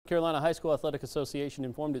Carolina High School Athletic Association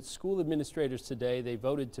informed its school administrators today they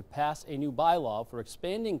voted to pass a new bylaw for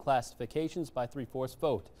expanding classifications by 3/4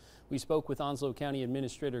 vote. We spoke with Onslow County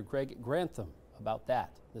Administrator Greg Grantham about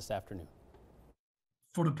that this afternoon.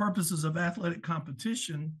 For the purposes of athletic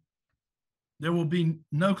competition, there will be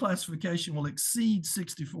no classification will exceed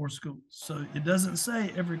 64 schools. So it doesn't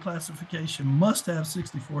say every classification must have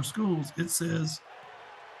 64 schools. It says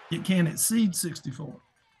it can exceed 64.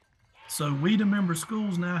 So we, the member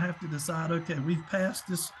schools, now have to decide, okay, we've passed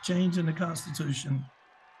this change in the Constitution.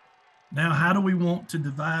 Now, how do we want to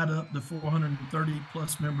divide up the 430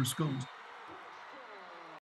 plus member schools?